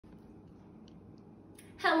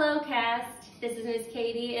Hello cast, this is Miss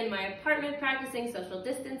Katie in my apartment practicing social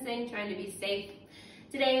distancing, trying to be safe.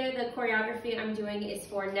 Today the choreography I'm doing is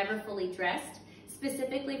for Never Fully Dressed,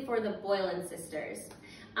 specifically for the Boylan Sisters.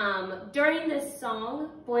 During this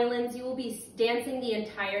song, Boylans, you will be dancing the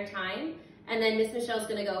entire time, and then Miss Michelle's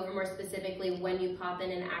gonna go over more specifically when you pop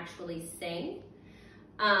in and actually sing.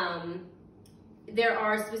 There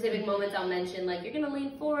are specific moments I'll mention, like you're gonna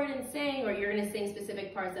lean forward and sing, or you're gonna sing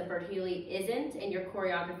specific parts that Bert Healy isn't, and your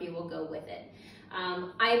choreography will go with it.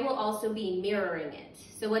 I will also be mirroring it.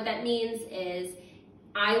 So what that means is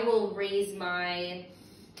I will raise my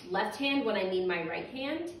left hand when I mean my right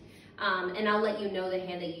hand, and I'll let you know the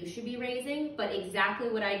hand that you should be raising, but exactly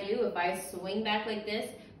what I do, if I swing back like this,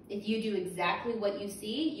 if you do exactly what you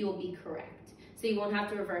see, you will be correct. So you won't have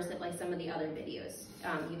to reverse it like some of the other videos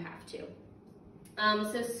you have to.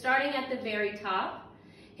 So starting at the very top,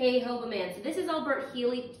 Hey Hobo Man. So this is all Bert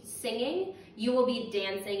Healy singing. You will be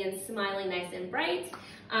dancing and smiling nice and bright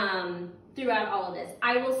throughout all of this.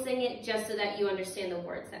 I will sing it just so that you understand the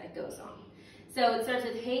words that it goes on. So it starts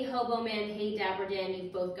with Hey Hobo Man, Hey Dapper Dan,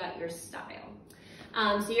 you've both got your style.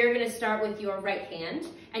 So you're gonna start with your right hand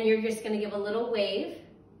and you're just gonna give a little wave.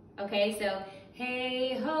 Okay, so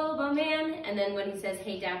Hey Hobo Man, and then when he says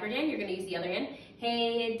Hey Dapper Dan, you're gonna use the other hand.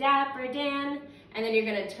 Hey Dapper Dan. And then you're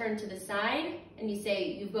gonna turn to the side and you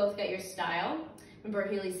say, you both got your style. When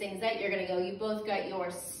Bert Healy sings that, you're gonna go, you both got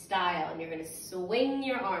your style, and you're gonna swing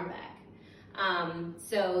your arm back.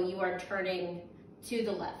 So you are turning to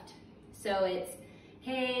the left. So it's,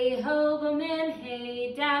 Hey Hobo Man,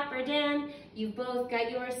 Hey Dapper Dan, you both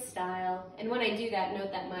got your style. And when I do that,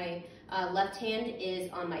 note that my left hand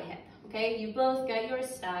is on my hip, okay? You both got your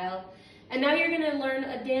style. And now you're gonna learn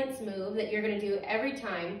a dance move that you're gonna do every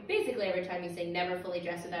time, basically every time you say Never Fully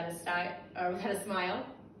Dressed without a style or without a smile.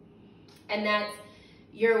 And that's,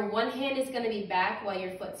 your one hand is gonna be back while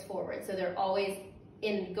your foot's forward. So they're always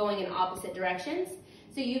going in opposite directions.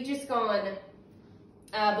 So you've just gone,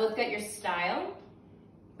 both got your style,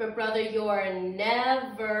 but brother, you're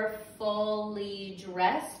never fully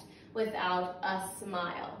dressed without a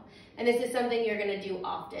smile. And this is something you're gonna do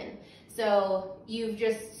often. So you've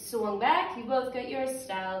just swung back, you both got your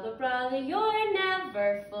style, but brother, you're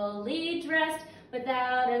never fully dressed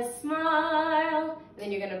without a smile. And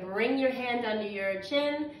then you're gonna bring your hand under your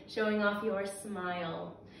chin, showing off your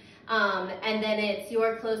smile. And then it's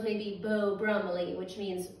your clothes may be beau brummely, which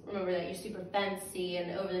means, remember that you're super fancy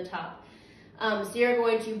and over the top. So you're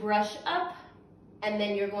going to brush up, and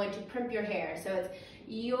then you're going to primp your hair. So it's,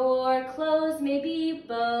 your clothes may be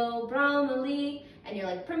beau brummely, and you're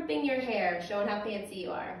like primping your hair, showing how fancy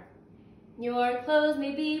you are. Your clothes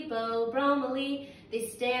may be beau brummely, they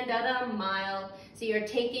stand out a mile. So you're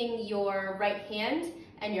taking your right hand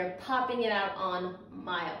and you're popping it out on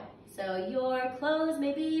mile. So your clothes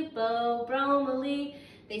may be beau brummely,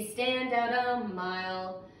 they stand out a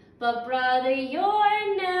mile. But brother,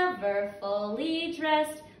 you're never fully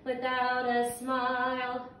dressed without a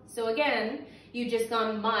smile. So again, you just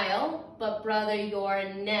gone mile, but brother, you're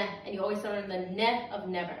ne, and you always start on the ne of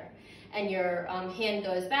never. And your hand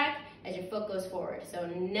goes back as your foot goes forward. So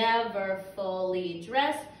never fully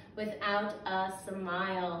dressed without a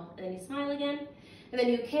smile. And then you smile again. And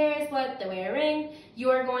then who cares what they're wearing?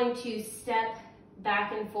 You are going to step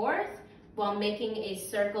back and forth while making a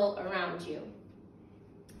circle around you.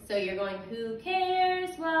 So you're going, who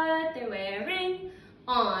cares what they're wearing?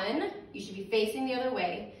 On, you should be facing the other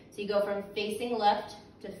way. So you go from facing left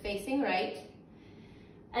to facing right.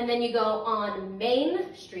 And then you go on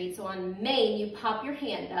Main Street. So on Main, you pop your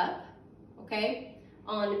hand up, okay?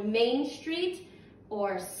 On Main Street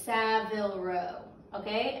or Savile Row,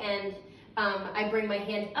 okay? And I bring my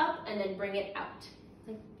hand up and then bring it out,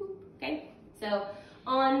 like boop, okay? So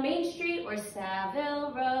on Main Street or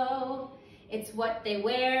Savile Row, it's what they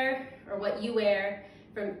wear or what you wear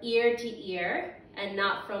from ear to ear and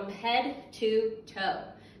not from head to toe.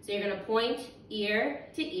 So you're gonna point ear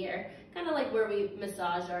to ear, kind of like where we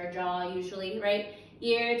massage our jaw usually, right?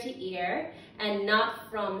 Ear to ear, and not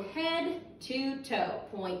from head to toe.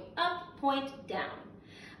 Point up, point down.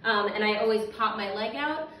 And I always pop my leg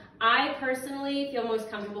out. I personally feel most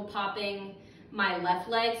comfortable popping my left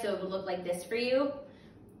leg, so it would look like this for you.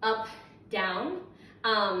 Up, down.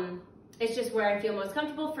 It's just where I feel most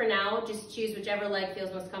comfortable for now. Just choose whichever leg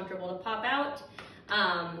feels most comfortable to pop out.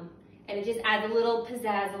 And it just adds a little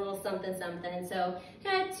pizzazz, a little something, something. So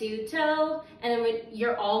head to toe, and then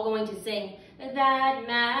you're all going to sing, that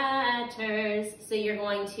matters. So you're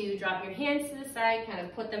going to drop your hands to the side, kind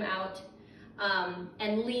of put them out,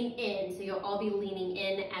 and lean in. So you'll all be leaning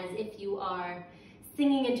in as if you are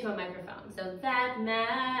singing into a microphone. So that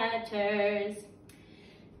matters.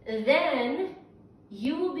 Then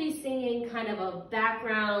you will be singing kind of a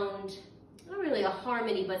background, not really a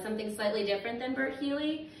harmony, but something slightly different than Bert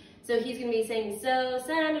Healy. So he's gonna be saying, so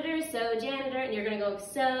senator, so janitor, and you're gonna go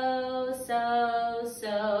so,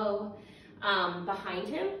 behind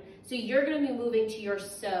him. So you're gonna be moving to your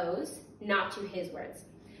so's, not to his words.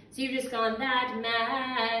 So you've just gone, that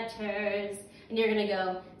matters, and you're gonna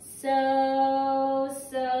go, so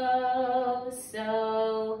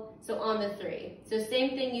on the 3. So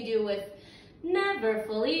same thing you do with never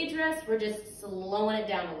fully dressed, we're just slowing it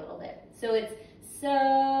down a little bit. So it's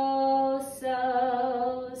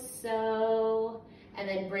so, and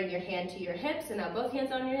then bring your hand to your hip. So now both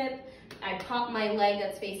hands on your hip. I pop my leg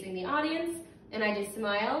that's facing the audience, and I just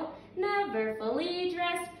smile. Never fully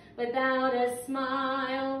dressed without a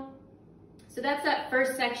smile. So that's that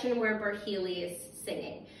first section where Bert Healy is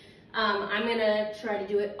singing. I'm gonna try to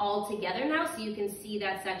do it all together now so you can see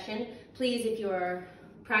that section. Please, if you're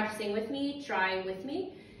practicing with me, try with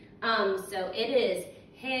me. So it is,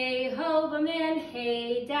 hey ho, man,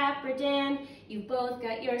 hey dapper Dan, you both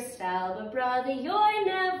got your style, but brother, you're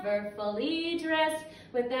never fully dressed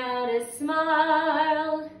without a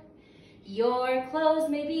smile. Your clothes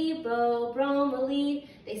may be Beau Bromley,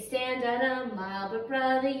 they stand out a mile, but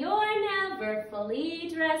brother, you're never fully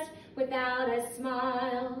dressed without a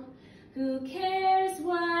smile. Who cares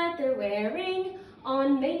what they're wearing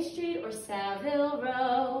on Main Street or Savile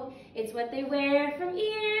Row? It's what they wear from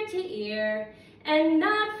ear to ear and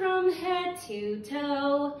not from head to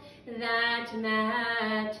toe that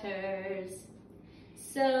matters.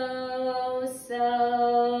 So,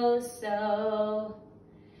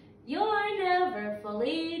 you're never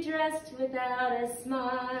fully dressed without a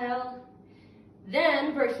smile.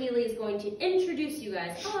 Then Bert Healy is going to introduce you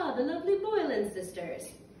guys. Ah, the lovely Boylan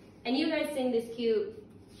Sisters. And you guys sing this cute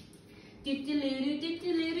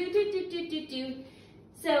do-do-do-do-do-do-do-do-do-do-do.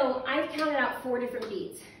 So I've counted out 4 different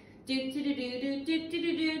beats.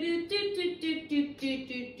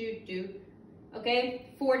 Do-do-do-do-do-do-do-do-do-do-do-do-do-do. Okay,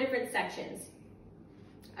 4 different sections.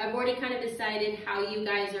 I've already kind of decided how you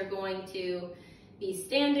guys are going to be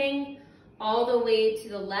standing. All the way to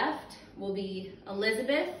the left will be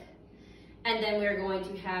Elizabeth, and then we're going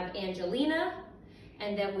to have Angelina,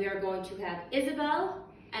 and then we are going to have Isabel,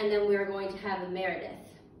 and then we are going to have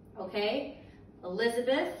Meredith. Okay?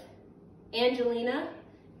 Elizabeth, Angelina,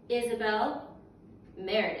 Isabel,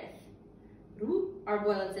 Meredith. Our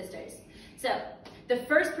Boylan Sisters. So the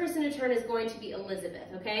first person to turn is going to be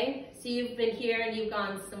Elizabeth, okay? So you've been here and you've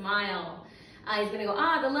gone smile. He's gonna go,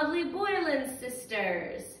 ah, the lovely Boylan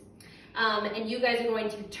Sisters. And you guys are going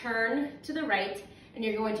to turn to the right and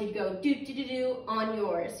you're going to go do-do-do-do on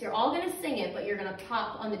yours. You're all gonna sing it, but you're gonna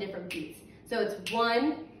pop on the different beats. So it's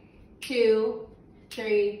 1, 2,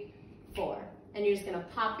 3, 4. And you're just gonna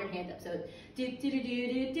pop your hand up. So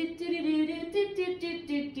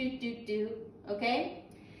do-do-do-do-do-do-do-do-do-do-do-do-do-do. Okay?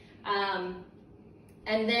 And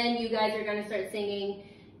then you guys are gonna start singing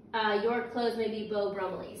Your Clothes May Be Beau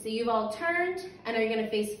Bromley. So you've all turned and are gonna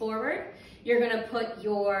face forward. You're gonna put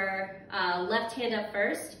your left hand up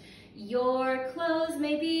first. Your clothes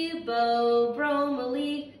may be Beau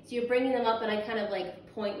Bromley. So you're bringing them up and I kind of like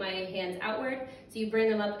point my hands outward. So you bring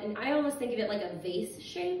them up and I almost think of it like a vase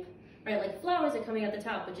shape, right? Like flowers are coming out the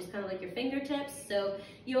top, which is kind of like your fingertips. So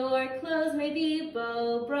your clothes may be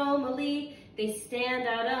Beau Bromley. They stand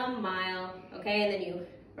out a mile, okay? And then you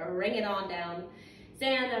bring it on down.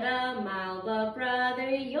 Stand out a mile, but brother,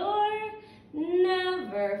 you're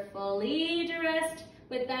never fully dressed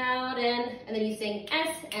without an, and then you sing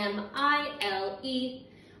S-M-I-L-E.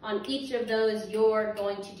 On each of those, you're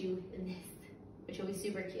going to do this, which will be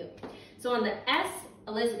super cute. So on the S,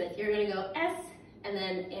 Elizabeth, you're gonna go S, and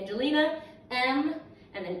then Angelina, M,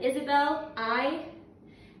 and then Isabel, I,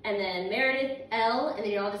 and then Meredith, L, and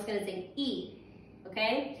then you're all just gonna sing E,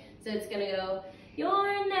 okay? So it's gonna go,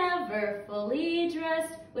 you're never fully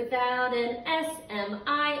dressed without an S-M-I-L-E.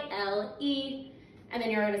 And then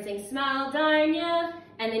you're gonna sing smile, darn ya,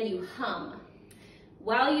 and then you hum.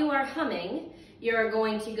 While you are humming, you're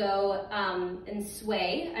going to go and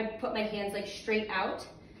sway. I put my hands like straight out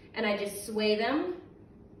and I just sway them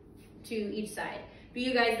to each side. But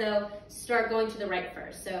you guys though, start going to the right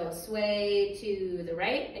first. So sway to the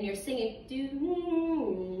right and you're singing,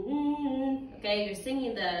 okay? You're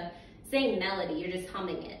singing the same melody, you're just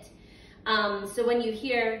humming it. So when you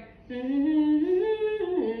hear,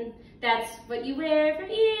 that's what you wear from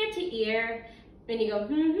ear to ear. Then you go,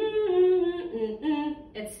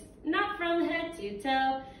 it's not from head to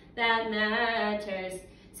toe that matters.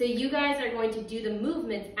 So you guys are going to do the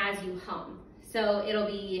movements as you hum. So it'll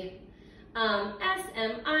be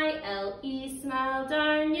S-M-I-L-E, smile,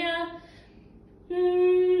 darn ya.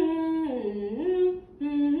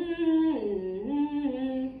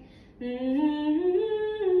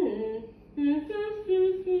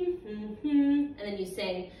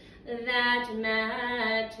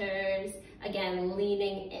 again,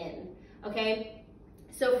 leaning in, okay?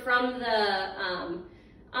 So from the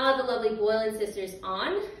lovely Boylan Sisters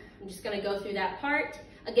on, I'm just gonna go through that part.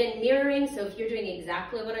 Again, mirroring, so if you're doing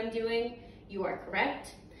exactly what I'm doing, you are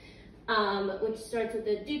correct. Which starts with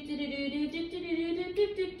the do,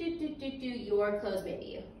 your clothes may be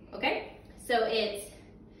you, okay? So it's,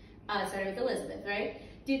 starting with Elizabeth, right?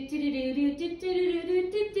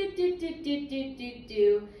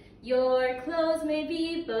 Your clothes may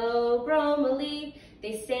be Beau Bromley,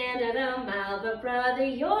 they stand at a mile, but brother,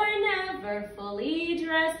 you're never fully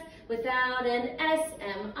dressed without an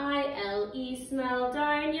S-M-I-L-E smell,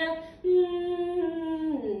 darn ya.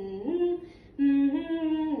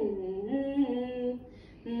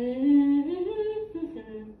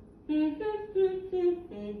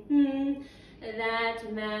 That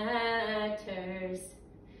matters.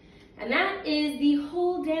 And that is the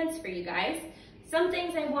whole dance for you guys. Some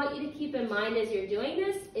things I want you to keep in mind as you're doing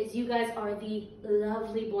this is you guys are the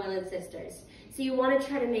lovely Boylan Sisters. So you want to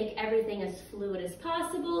try to make everything as fluid as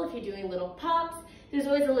possible. If you're doing little pops, there's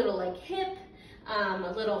always a little like hip,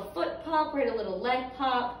 a little foot pop, right, a little leg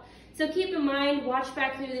pop. So keep in mind, watch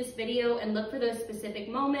back through this video and look for those specific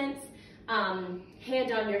moments.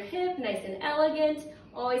 Hand on your hip, nice and elegant,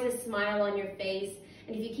 always a smile on your face.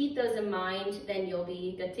 And if you keep those in mind, then you'll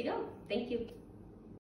be good to go. Thank you.